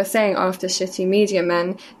people were saying after Shitty Media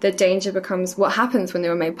Men, the danger becomes what happens when they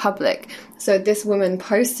were made public. So this woman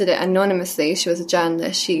posted it anonymously. She was a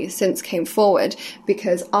journalist. She since came forward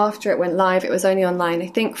because after it went live, it was only online, I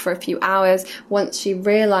think, for a few hours. Once she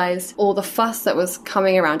realised all the fuss that was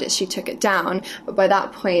coming around it, she took it down. But by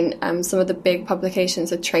that point, some of the big publications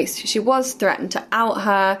had traced who she was, threatened to out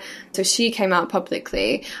her. So she came out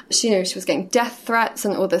publicly. She knew she was getting death threats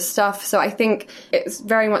and all this stuff. So I think it's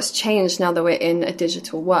very much changed now that we're in a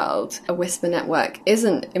digital world. A whisper network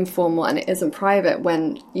isn't informal and it isn't private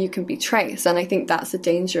when you can be traced. And I think that's the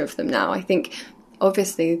danger of them now. I think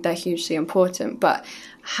obviously they're hugely important, but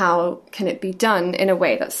how can it be done in a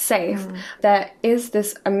way that's safe? There is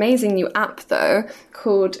this amazing new app, though,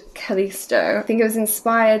 called Callisto. I think it was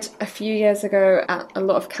inspired a few years ago at a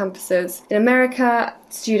lot of campuses. In America,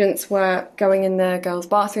 students were going in the girls'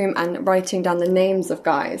 bathroom and writing down the names of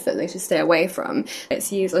guys that they should stay away from.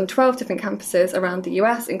 It's used on 12 different campuses around the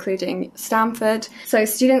US, including Stanford. So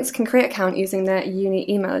students can create an account using their uni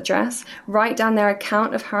email address, write down their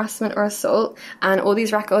account of harassment or assault, and all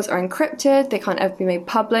these records are encrypted. They can't ever be made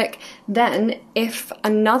public. Then, if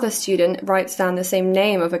another student writes down the same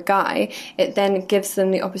name of a guy, it then gives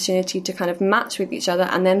them the opportunity to kind of match with each other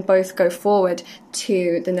and then both go forward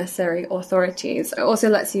to the necessary authorities. It also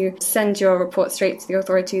lets you send your report straight to the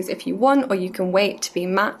authorities if you want, or you can wait to be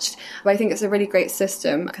matched. But I think it's a really great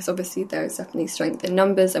system because obviously there is definitely strength in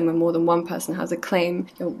numbers, and when more than one person has a claim,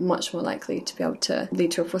 you're much more likely to be able to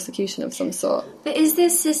lead to a prosecution of some sort. But is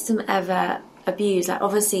this system ever abused? Like,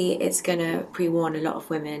 obviously it's going to pre-warn a lot of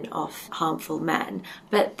women of harmful men,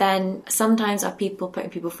 but then sometimes are people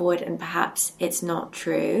putting people forward and perhaps it's not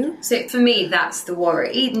true? So for me, that's the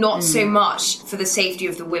worry. Not so much for the safety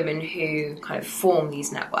of the women who kind of form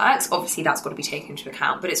these networks. Obviously that's got to be taken into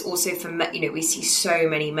account, but it's also for, you know, we see so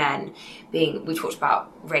many men being, we talked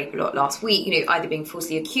about rape a lot last week, you know, either being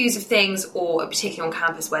falsely accused of things or particularly on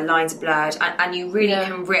campus where lines are blurred, and you really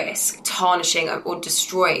can risk tarnishing or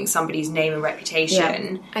destroying somebody's name and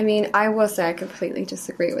reputation. Yeah. I mean, I will say I completely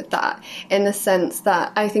disagree with that, in the sense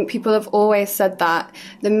that I think people have always said that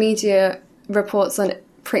the media reports on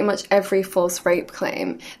pretty much every false rape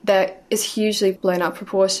claim that is hugely blown out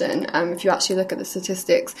proportion. If you actually look at the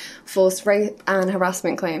statistics, false rape and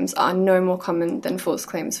harassment claims are no more common than false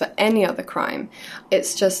claims for any other crime.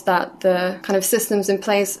 It's just that the kind of systems in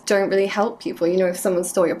place don't really help people. You know, if someone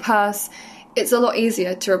stole your purse, it's a lot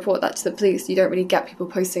easier to report that to the police. You don't really get people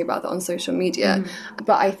posting about that on social media.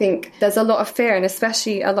 But I think there's a lot of fear, and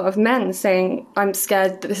especially a lot of men saying, I'm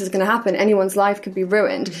scared that this is going to happen. Anyone's life could be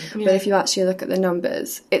ruined. But if you actually look at the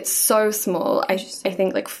numbers, it's so small. I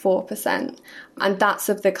think like 4%. And that's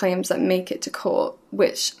of the claims that make it to court,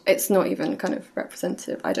 which it's not even kind of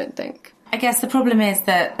representative, I don't think. I guess the problem is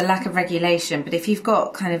that the lack of regulation, but if you've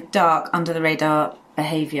got kind of dark, under the radar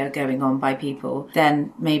behaviour going on by people,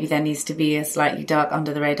 then maybe there needs to be a slightly dark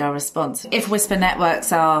under the radar response. If whisper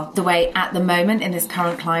networks are the way at the moment in this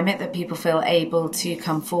current climate that people feel able to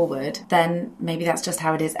come forward, then maybe that's just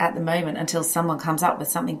how it is at the moment until someone comes up with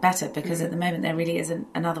something better, because at the moment there really isn't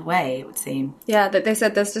another way, it would seem. Yeah, that they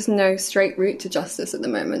said there's just no straight route to justice at the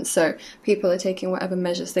moment, so people are taking whatever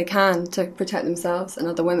measures they can to protect themselves and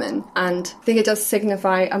other women, and I think it does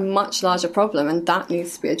signify a much larger problem, and that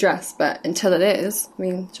needs to be addressed. But until it is, I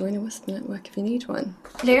mean, join a whisper network if you need one.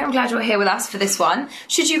 Lou, I'm glad you're here with us for this one.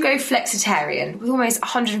 Should you go flexitarian? With almost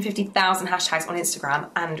 150,000 hashtags on Instagram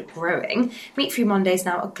and growing, Meat Free Monday is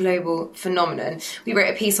now a global phenomenon. We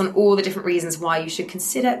wrote a piece on all the different reasons why you should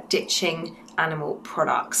consider ditching animal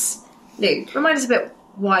products. Lou, remind us a bit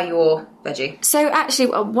why you're veggie. So actually,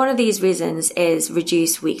 one of these reasons is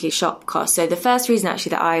reduced weekly shop costs. So the first reason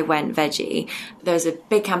actually that I went veggie, there was a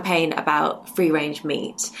big campaign about free-range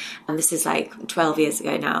meat, and this is like 12 years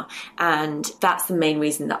ago now, and that's the main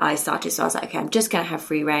reason that I started. So I was like, okay, I'm just going to have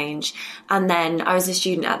free range. And then I was a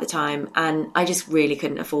student at the time, and I just really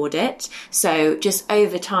couldn't afford it. So just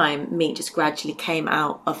over time, meat just gradually came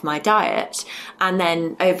out of my diet, and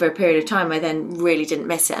then over a period of time, I then really didn't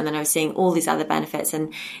miss it, and then I was seeing all these other benefits,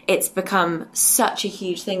 and it's become such a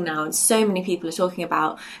huge thing now, and so many people are talking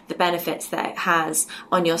about the benefits that it has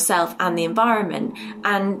on yourself and the environment,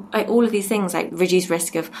 and like all of these things like reduced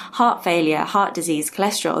risk of heart failure, heart disease,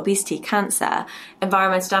 cholesterol, obesity, cancer,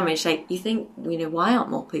 environmental damage. Like, you think, you know, why aren't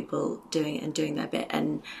more people doing it and doing their bit?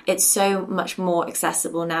 And it's so much more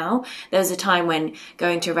accessible now. There was a time when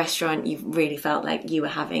going to a restaurant, you really felt like you were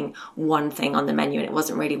having one thing on the menu and it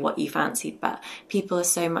wasn't really what you fancied, but people are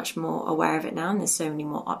so much more aware of it now, and there's so many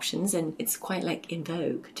more options, and it's quite like in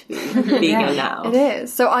vogue to be vegan now. It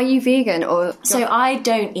is. So are you vegan or? So I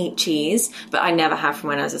don't eat cheese, but I never have from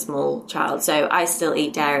when I was a small child. So I still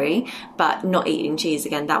eat dairy, but not eating cheese,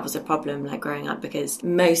 again, that was a problem like growing up, because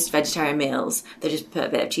most vegetarian meals, they just put a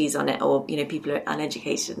bit of cheese on it, or, you know, people are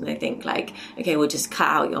uneducated and they think like, okay, we'll just cut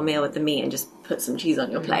out your meal with the meat and just put some cheese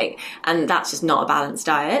on your plate, and that's just not a balanced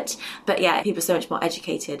diet. But yeah, people are so much more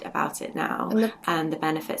educated about it now, and the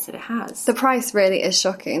benefits that it has. The price really is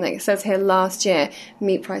shocking. Like it says here, last year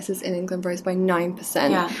meat prices in England rose by 9%,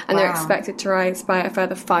 and they're expected to rise by a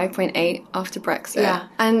further 5.8% after Brexit. Yeah.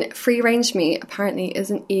 And free range meat apparently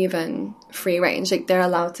isn't even free range. Like, they're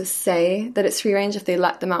allowed to say that it's free range if they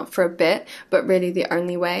let them out for a bit, but really the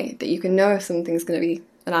only way that you can know if something's going to be,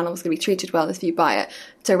 an animal's going to be treated well, is if you buy it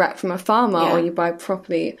direct from a farmer, or you buy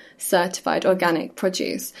properly certified organic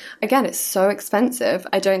produce. Again, it's so expensive.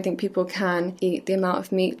 I don't think people can eat the amount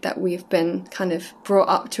of meat that we've been kind of brought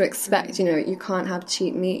up to expect. You know, you can't have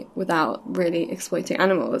cheap meat without really exploiting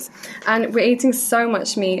animals. And we're eating so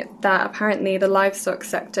much meat that apparently the livestock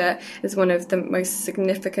sector is one of the most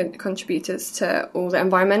significant contributors to all the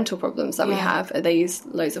environmental problems that we have. They use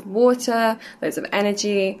loads of water, loads of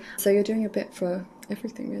energy. So you're doing a bit for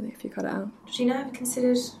everything, really, if you cut it out. Gina, have you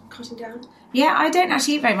considered cutting down? Yeah, I don't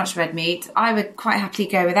actually eat very much red meat. I would quite happily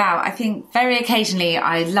go without. I think very occasionally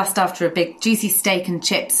I lust after a big juicy steak and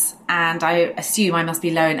chips, and I assume I must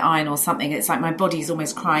be low in iron or something. It's like my body's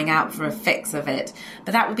almost crying out for a fix of it.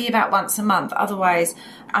 But that would be about once a month. Otherwise,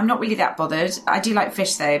 I'm not really that bothered. I do like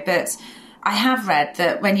fish though, but I have read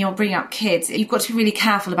that when you're bringing up kids, you've got to be really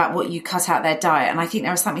careful about what you cut out their diet. And I think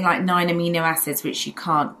there are something like 9 amino acids which you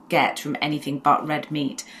can't get from anything but red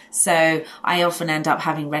meat. So I often end up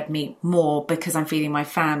having red meat more because I'm feeding my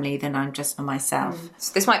family than I'm just for myself.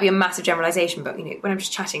 So this might be a massive generalisation, but, you know, when I'm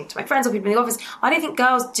just chatting to my friends or people in the office, I don't think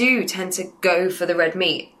girls do tend to go for the red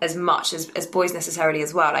meat as much as boys necessarily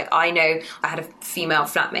as well. Like, I know I had a female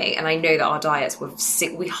flatmate, and I know that our diets were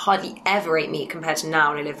sick. We hardly ever ate meat compared to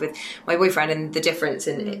now, and I live with my boyfriend, and the difference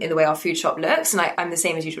in the way our food shop looks. And I'm the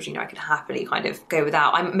same as you, Georgina. I could happily kind of go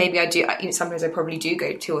without. Sometimes I probably do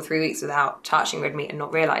go 2 or 3 weeks without touching red meat and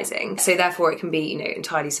not realising. So therefore it can be, you know,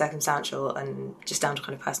 entirely circumstantial and just down to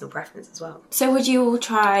kind of personal preference as well. So would you all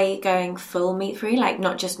try going full meat free, like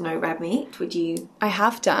not just no red meat? Would you? I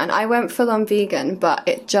have done. I went full on vegan, but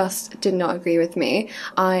it just did not agree with me.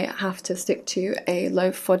 I have to stick to a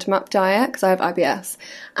low FODMAP diet because I have IBS,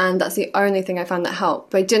 and that's the only thing I found that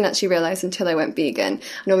helped. But I didn't actually realise until I went vegan.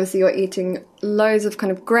 And obviously you're eating loads of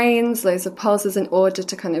kind of grains, loads of pulses in order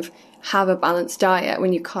to kind of have a balanced diet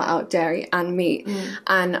when you cut out dairy and meat.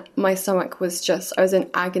 And my stomach was just, I was in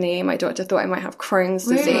agony. My doctor thought I might have Crohn's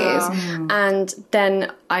disease. And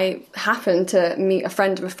then I happened to meet a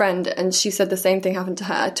friend of a friend, and she said the same thing happened to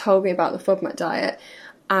her, told me about the FODMAP diet.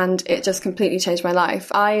 and it just completely changed my life.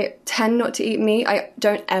 I tend not to eat meat. I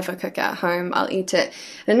don't ever cook it at home. I'll eat it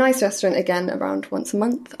in a nice restaurant, again, around once a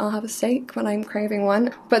month. I'll have a steak when I'm craving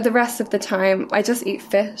one. But the rest of the time, I just eat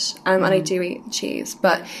fish, and I do eat cheese.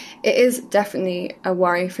 But it is definitely a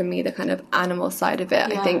worry for me, the kind of animal side of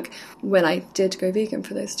it. I think when I did go vegan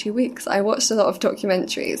for those 2 weeks, I watched a lot of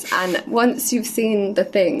documentaries, and once you've seen the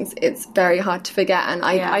things, it's very hard to forget. And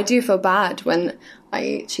I do feel bad when I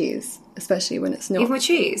eat cheese, especially when it's not. Even with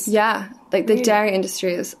cheese? Yeah. Like, the dairy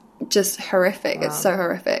industry is just horrific. Wow. It's so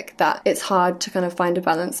horrific that it's hard to kind of find a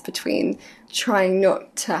balance between trying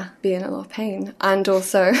not to be in a lot of pain and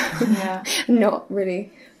also not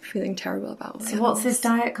really feeling terrible about it. So what's this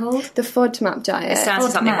diet called? The FODMAP diet. It stands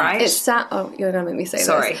for something, right? It's oh, you're going to make me say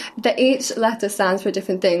Sorry. this. Each letter stands for a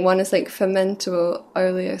different thing. One is like fermentable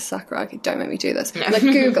oleosaccharide. Okay, don't make me do this. No. Like,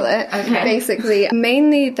 Google it. Okay. Basically,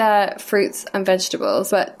 mainly they're fruits and vegetables,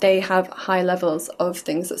 but they have high levels of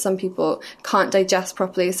things that some people can't digest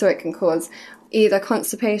properly, so it can cause either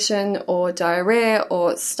constipation or diarrhea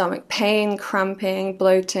or stomach pain, cramping,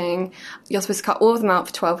 bloating. You're supposed to cut all of them out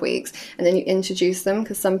for 12 weeks, and then you introduce them,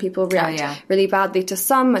 because some people react really badly to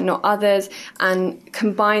some and not others, and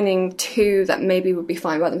combining two that maybe would be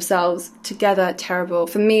fine by themselves together, terrible.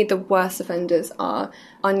 For me, the worst offenders are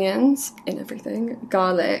onions in everything,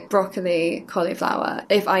 garlic, broccoli, cauliflower.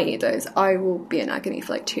 If I eat those, I will be in agony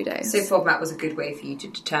for like 2 days. So FODMAP was a good way for you to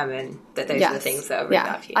determine that those are the things that are really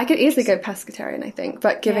bad for you. I could easily go pescatarian, I think,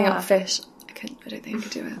 but giving up fish, I don't think I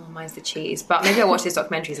could do it. Oh, mine's the cheese. But maybe I'll watch these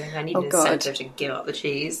documentaries. I think I need an incentive to give up the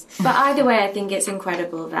cheese. But either way, I think it's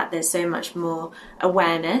incredible that there's so much more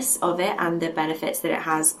awareness of it and the benefits that it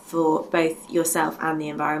has for both yourself and the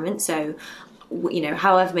environment. So, you know,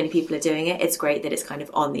 however many people are doing it, it's great that it's kind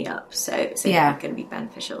of on the up. So it's going to be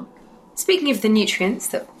beneficial. Speaking of the nutrients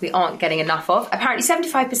that we aren't getting enough of, apparently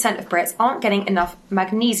 75% of Brits aren't getting enough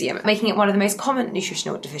magnesium, making it one of the most common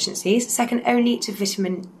nutritional deficiencies, second only to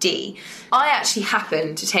vitamin D. I actually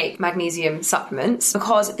happen to take magnesium supplements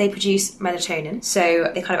because they produce melatonin,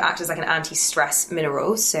 so they kind of act as like an anti-stress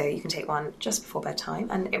mineral, so you can take one just before bedtime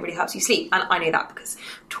and it really helps you sleep. And I know that because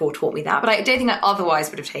Tor taught me that, but I don't think I otherwise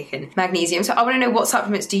would have taken magnesium. So I want to know, what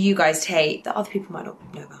supplements do you guys take that other people might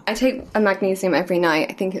not know about? I take a magnesium every night.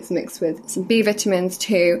 I think it's mixed with some B vitamins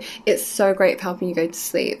too. It's so great for helping you go to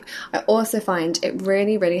sleep. I also find it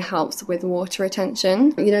really, really helps with water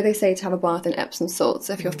retention. You know, they say to have a bath in Epsom salts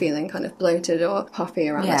if you're feeling kind of bloated or puffy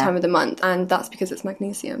around that time of the month, and that's because it's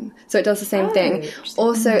magnesium. So it does the same thing.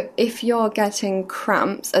 Also, if you're getting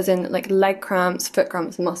cramps, as in like leg cramps, foot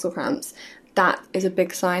cramps, muscle cramps, that is a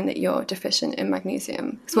big sign that you're deficient in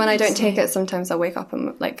magnesium. Because when I don't take it, sometimes I'll wake up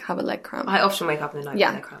and like have a leg cramp. I often wake up in the night with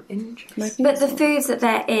a leg cramp. But the foods that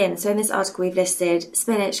they're in, so in this article we've listed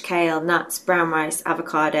spinach, kale, nuts, brown rice,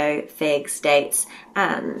 avocado, figs, dates,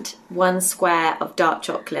 and 1 square of dark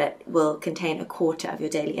chocolate will contain 1/4 of your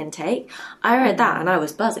daily intake. I read that and I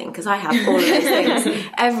was buzzing because I have all of those things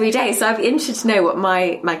every day. So I'd be interested to know what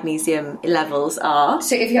my magnesium levels are.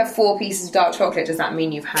 So if you have 4 pieces of dark chocolate, does that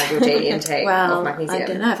mean you've had your daily intake of magnesium? I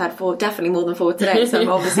don't know. I've had 4, definitely more than 4 today, so I'm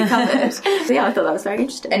obviously covered. So yeah, I thought that was very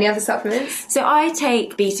interesting. Any other supplements? So I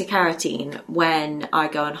take beta carotene when I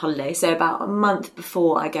go on holiday. So about a month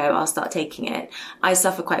before I go, I'll start taking it. I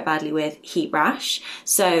suffer quite badly with heat rash.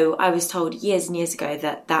 So I was told years and years ago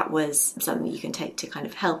that that was something you can take to kind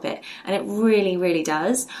of help it. And it really, really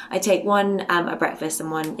does. I take one at breakfast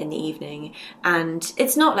and one in the evening. And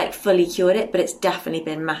it's not like fully cured it, but it's definitely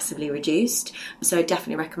been massively reduced. So I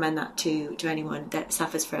definitely recommend that to anyone that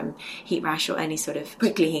suffers from heat rash or any sort of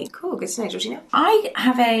prickly heat. Cool, good to know, Georgina. I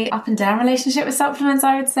have a up and down relationship with supplements,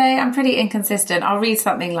 I would say. I'm pretty inconsistent. I'll read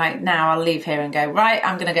something like now, I'll leave here and go, right,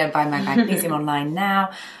 I'm going to go and buy my magnesium online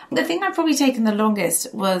now. The thing I've probably taken the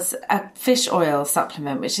longest was a fish oil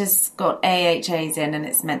supplement, which has got AHAs in and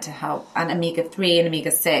it's meant to help, and omega-3 and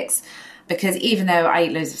omega-6. Because even though I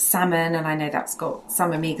eat loads of salmon and I know that's got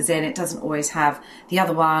some omegas in, it doesn't always have the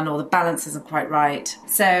other one, or the balance isn't quite right.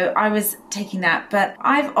 So I was taking that. But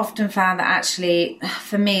I've often found that actually,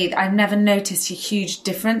 for me, I've never noticed a huge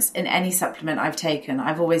difference in any supplement I've taken.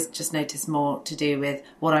 I've always just noticed more to do with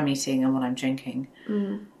what I'm eating and what I'm drinking.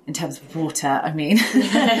 In terms of water, I mean,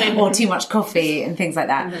 or too much coffee and things like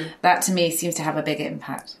that. That to me seems to have a bigger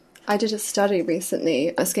impact. I did a study recently,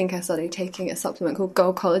 a skincare study, taking a supplement called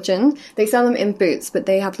Gold Collagen. They sell them in Boots, but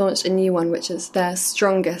they have launched a new one, which is their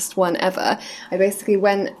strongest one ever. I basically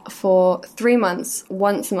went for 3 months,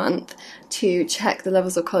 once a month, to check the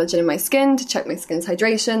levels of collagen in my skin, to check my skin's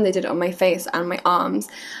hydration. They did it on my face and my arms.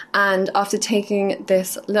 And after taking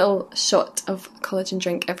this little shot of collagen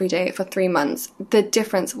drink every day for 3 months, the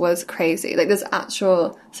difference was crazy. Like, there's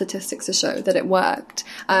actual statistics to show that it worked.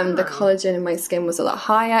 The collagen in my skin was a lot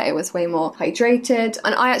higher. It was way more hydrated.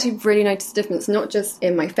 And I actually really noticed the difference, not just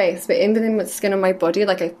in my face, but even in the skin on my body.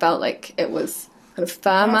 Like, I felt like it was kind of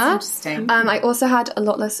firmer. That's interesting. I also had a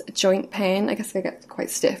lot less joint pain. I guess I get quite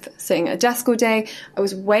stiff sitting at a desk all day. I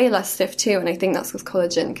was way less stiff too, and I think that's because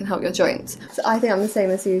collagen can help your joints. So I think I'm the same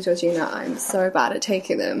as you, Georgina. I'm so bad at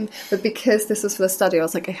taking them. But because this was for the study, I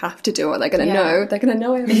was like, I have to do it. They're going to know. They're going to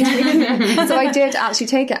know I've been taking it. So I did actually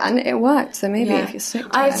take it, and it worked. So maybe if you stick to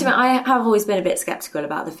it. I have always been a bit sceptical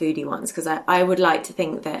about the foodie ones, because I would like to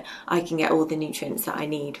think that I can get all the nutrients that I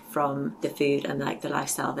need from the food and like the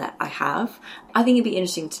lifestyle that I have. I think it'd be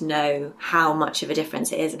interesting to know how much of a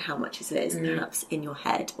difference it is and how much it is perhaps in your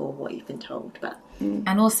head or what you've been told. But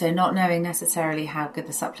and also not knowing necessarily how good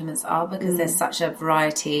the supplements are, because there's such a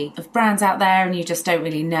variety of brands out there and you just don't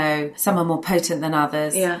really know. Some are more potent than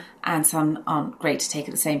others and some aren't great to take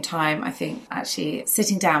at the same time. I think actually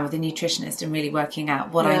sitting down with a nutritionist and really working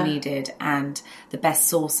out what I needed and the best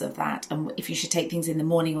source of that, and if you should take things in the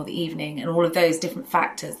morning or the evening, and all of those different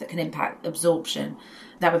factors that can impact absorption,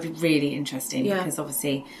 that would be really interesting, because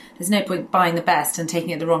obviously there's no point buying the best and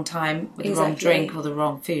taking it at the wrong time with the wrong drink or the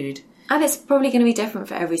wrong food. And it's probably going to be different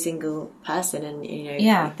for every single person, and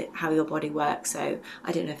how your body works. So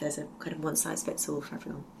I don't know if there's a kind of one size fits all for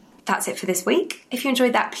everyone. That's it for this week. If you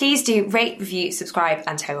enjoyed that, please do rate, review, subscribe,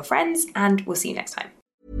 and tell your friends, and we'll see you next time.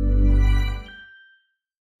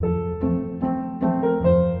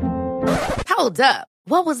 Hold up.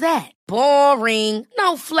 What was that? Boring.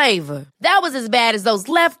 No flavor. That was as bad as those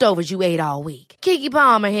leftovers you ate all week. Keke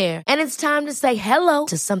Palmer here, and it's time to say hello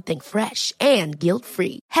to something fresh and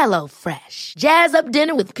guilt-free. Hello Fresh. Jazz up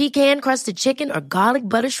dinner with pecan-crusted chicken or garlic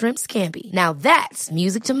butter shrimp scampi. Now that's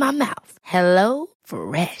music to my mouth. Hello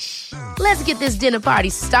Fresh. Let's get this dinner party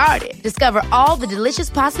started. Discover all the delicious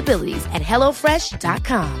possibilities at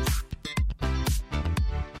HelloFresh.com.